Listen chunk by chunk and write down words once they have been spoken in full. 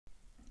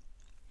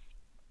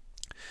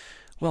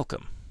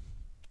Welcome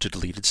to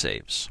Deleted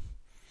Saves.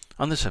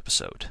 On this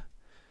episode,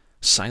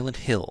 Silent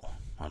Hill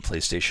on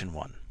PlayStation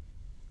 1.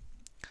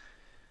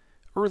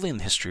 Early in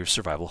the history of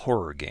survival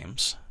horror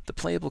games, the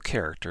playable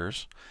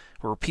characters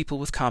were people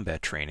with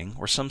combat training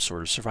or some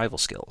sort of survival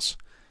skills.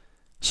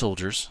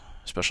 Soldiers,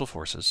 special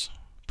forces,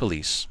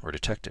 police, or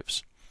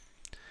detectives.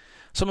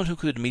 Someone who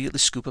could immediately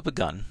scoop up a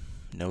gun,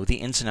 know the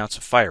ins and outs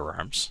of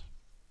firearms,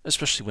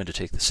 especially when to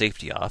take the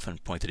safety off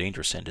and point the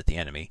dangerous end at the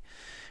enemy,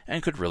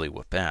 and could really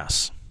whoop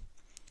ass.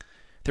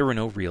 There were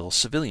no real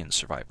civilian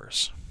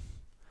survivors.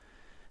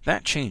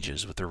 That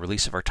changes with the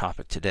release of our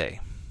topic today,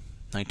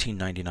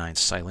 1999's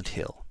Silent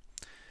Hill,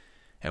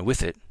 and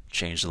with it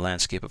changed the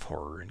landscape of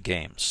horror in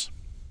games.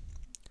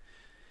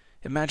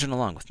 Imagine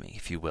along with me,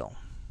 if you will.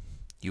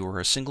 You are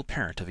a single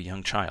parent of a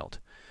young child,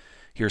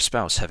 your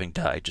spouse having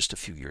died just a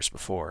few years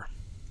before.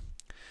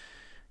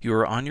 You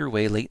are on your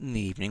way late in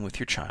the evening with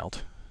your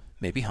child,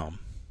 maybe home,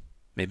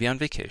 maybe on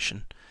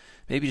vacation,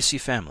 maybe to see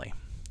family,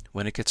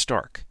 when it gets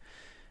dark,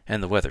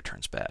 and the weather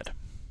turns bad.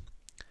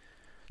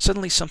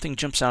 Suddenly something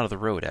jumps out of the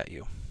road at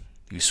you.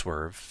 You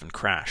swerve and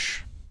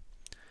crash.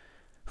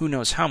 Who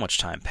knows how much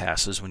time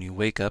passes when you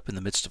wake up in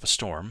the midst of a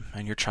storm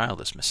and your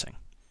child is missing.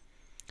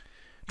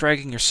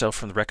 Dragging yourself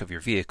from the wreck of your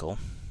vehicle,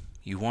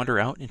 you wander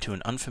out into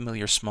an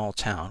unfamiliar small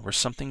town where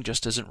something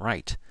just isn't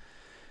right,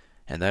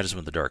 and that is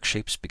when the dark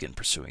shapes begin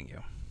pursuing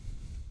you.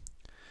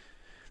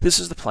 This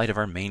is the plight of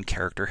our main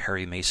character,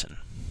 Harry Mason,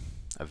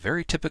 a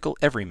very typical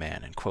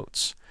everyman in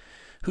quotes,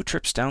 who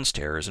trips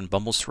downstairs and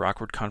bumbles through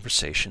awkward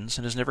conversations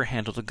and has never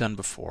handled a gun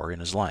before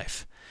in his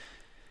life.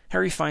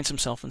 Harry finds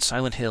himself in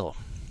Silent Hill,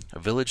 a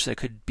village that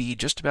could be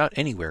just about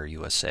anywhere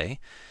USA,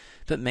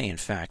 but may in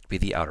fact be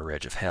the outer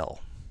edge of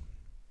hell.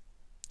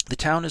 The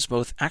town is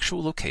both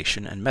actual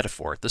location and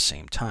metaphor at the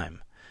same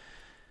time.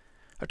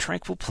 A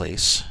tranquil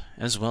place,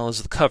 as well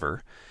as the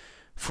cover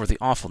for the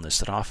awfulness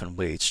that often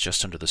waits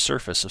just under the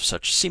surface of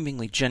such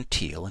seemingly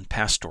genteel and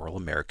pastoral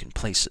American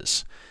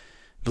places.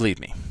 Believe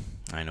me,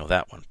 I know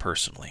that one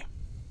personally.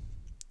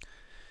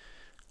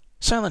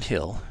 Silent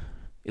Hill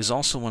is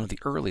also one of the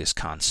earliest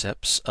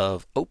concepts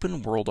of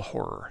open-world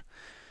horror,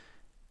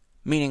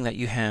 meaning that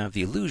you have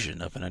the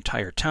illusion of an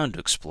entire town to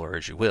explore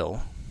as you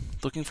will,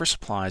 looking for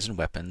supplies and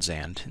weapons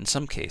and, in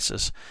some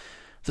cases,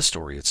 the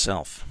story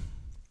itself.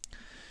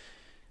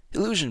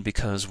 Illusion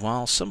because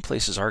while some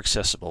places are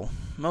accessible,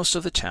 most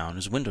of the town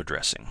is window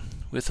dressing,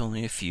 with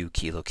only a few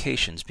key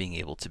locations being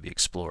able to be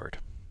explored.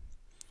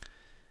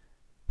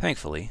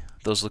 Thankfully,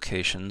 those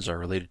locations are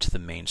related to the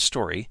main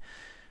story,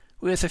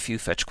 with a few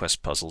fetch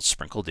quest puzzles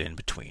sprinkled in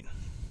between.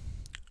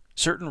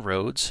 Certain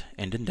roads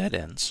end in dead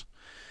ends,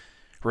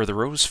 where the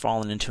road has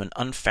fallen into an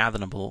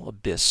unfathomable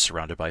abyss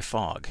surrounded by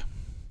fog,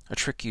 a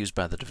trick used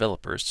by the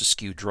developers to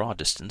skew draw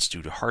distance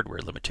due to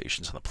hardware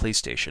limitations on the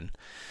PlayStation,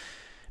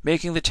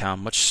 making the town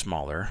much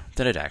smaller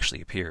than it actually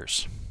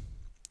appears.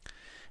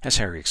 As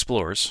Harry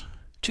explores,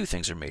 two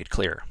things are made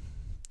clear.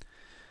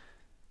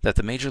 That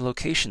the major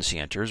locations he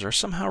enters are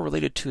somehow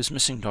related to his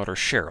missing daughter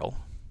Cheryl,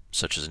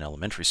 such as an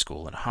elementary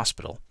school and a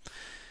hospital,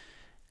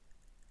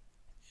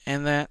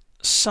 and that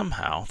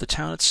somehow the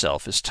town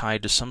itself is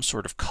tied to some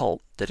sort of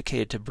cult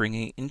dedicated to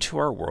bringing into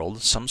our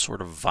world some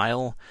sort of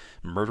vile,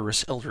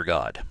 murderous elder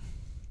god,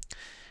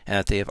 and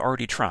that they have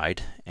already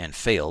tried and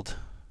failed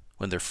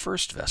when their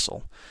first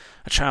vessel,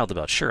 a child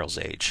about Cheryl's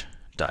age,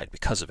 died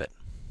because of it.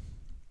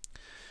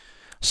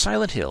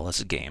 Silent Hill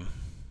as a game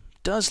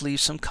does leave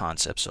some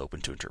concepts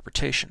open to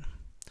interpretation.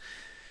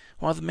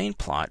 While the main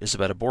plot is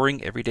about a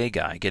boring everyday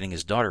guy getting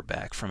his daughter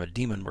back from a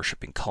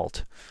demon-worshipping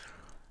cult,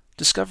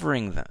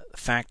 discovering the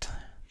fact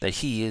that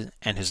he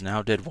and his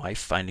now-dead wife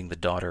finding the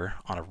daughter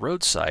on a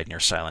roadside near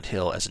Silent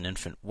Hill as an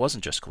infant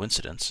wasn't just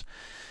coincidence,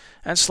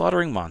 and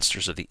slaughtering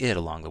monsters of the id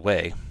along the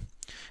way,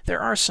 there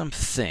are some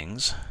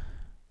things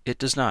it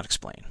does not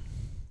explain.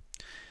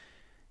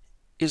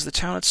 Is the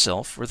town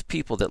itself or the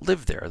people that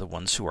live there the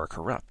ones who are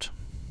corrupt?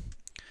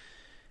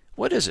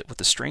 What is it with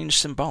the strange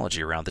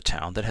symbology around the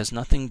town that has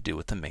nothing to do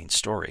with the main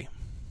story?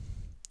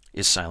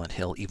 Is Silent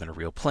Hill even a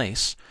real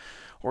place,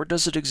 or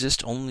does it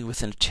exist only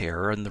within a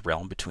terror in the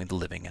realm between the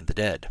living and the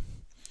dead?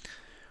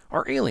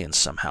 Are aliens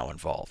somehow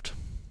involved?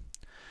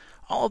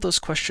 All of those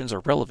questions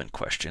are relevant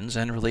questions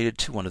and related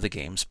to one of the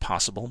game's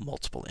possible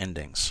multiple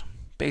endings,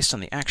 based on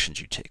the actions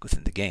you take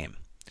within the game.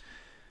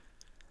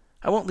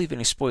 I won't leave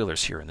any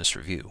spoilers here in this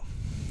review.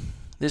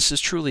 This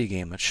is truly a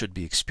game that should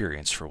be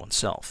experienced for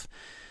oneself,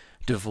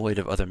 devoid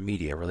of other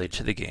media related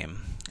to the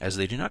game, as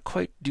they do not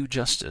quite do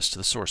justice to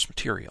the source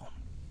material.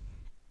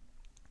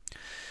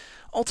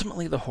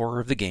 Ultimately, the horror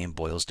of the game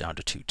boils down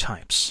to two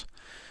types.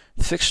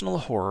 The fictional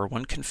horror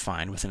one can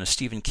find within a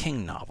Stephen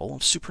King novel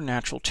of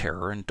supernatural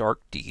terror and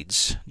dark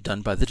deeds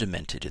done by the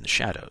demented in the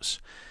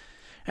shadows,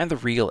 and the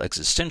real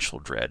existential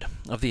dread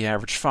of the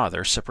average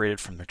father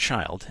separated from their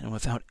child and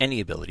without any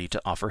ability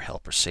to offer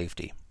help or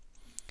safety.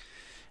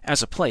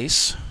 As a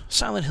place,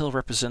 Silent Hill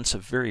represents a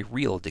very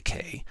real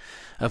decay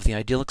of the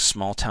idyllic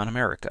small-town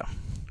America,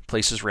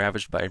 places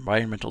ravaged by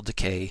environmental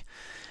decay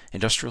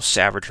industrial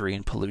savagery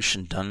and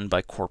pollution done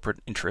by corporate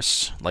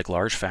interests like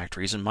large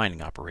factories and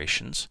mining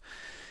operations,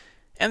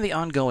 and the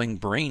ongoing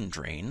brain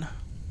drain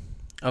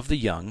of the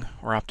young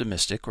or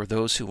optimistic or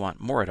those who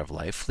want more out of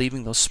life,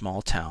 leaving those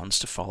small towns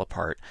to fall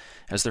apart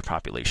as their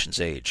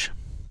populations age.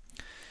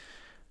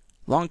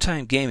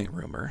 Longtime gaming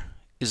rumor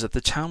is that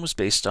the town was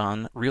based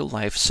on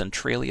real-life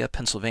Centralia,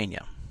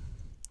 Pennsylvania.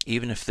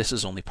 Even if this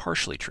is only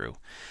partially true,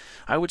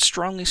 I would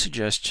strongly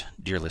suggest,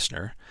 dear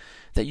listener,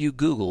 that you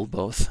Google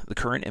both the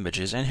current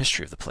images and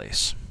history of the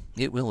place.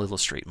 It will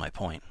illustrate my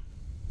point.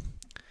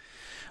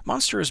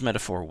 Monster as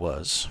metaphor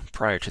was,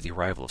 prior to the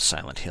arrival of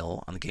Silent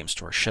Hill on the game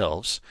store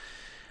shelves,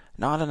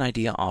 not an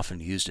idea often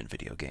used in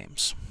video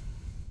games.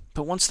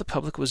 But once the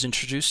public was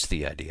introduced to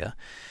the idea,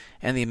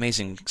 and the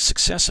amazing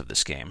success of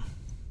this game,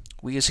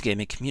 we as a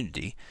gaming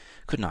community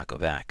could not go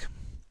back.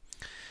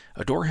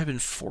 A door had been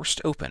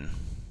forced open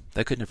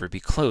that could never be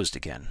closed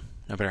again,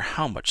 no matter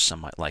how much some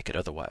might like it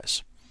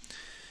otherwise.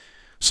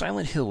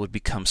 Silent Hill would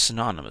become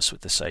synonymous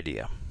with this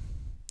idea.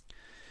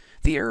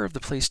 The era of the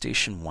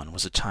PlayStation 1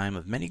 was a time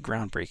of many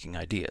groundbreaking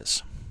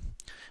ideas,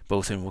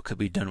 both in what could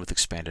be done with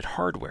expanded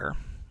hardware,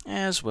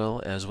 as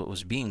well as what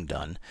was being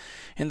done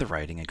in the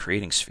writing and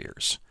creating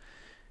spheres.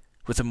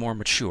 With a more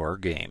mature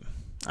game,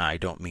 I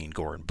don't mean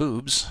gore and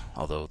boobs,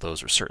 although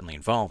those were certainly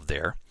involved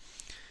there,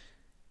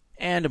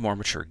 and a more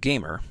mature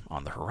gamer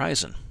on the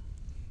horizon.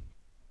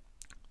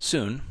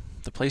 Soon,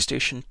 the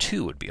PlayStation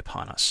 2 would be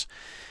upon us,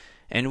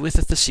 and with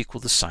it the sequel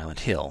to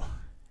Silent Hill,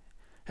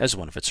 as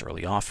one of its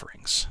early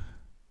offerings.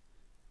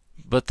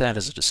 But that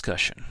is a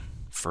discussion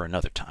for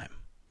another time.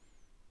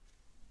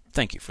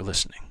 Thank you for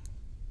listening.